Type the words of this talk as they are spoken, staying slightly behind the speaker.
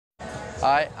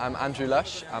Hi, I'm Andrew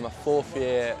Lush. I'm a fourth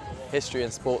year history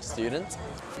and sports student.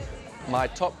 My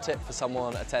top tip for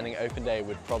someone attending Open Day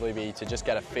would probably be to just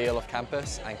get a feel of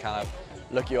campus and kind of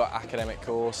look at your academic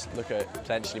course, look at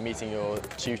potentially meeting your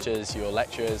tutors, your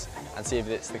lecturers, and see if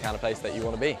it's the kind of place that you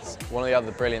want to be. One of the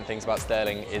other brilliant things about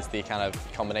Stirling is the kind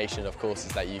of combination of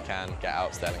courses that you can get out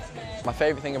of Stirling. My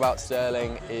favourite thing about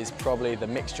Stirling is probably the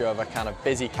mixture of a kind of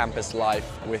busy campus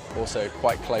life with also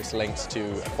quite close links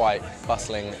to a quite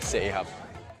bustling city hub.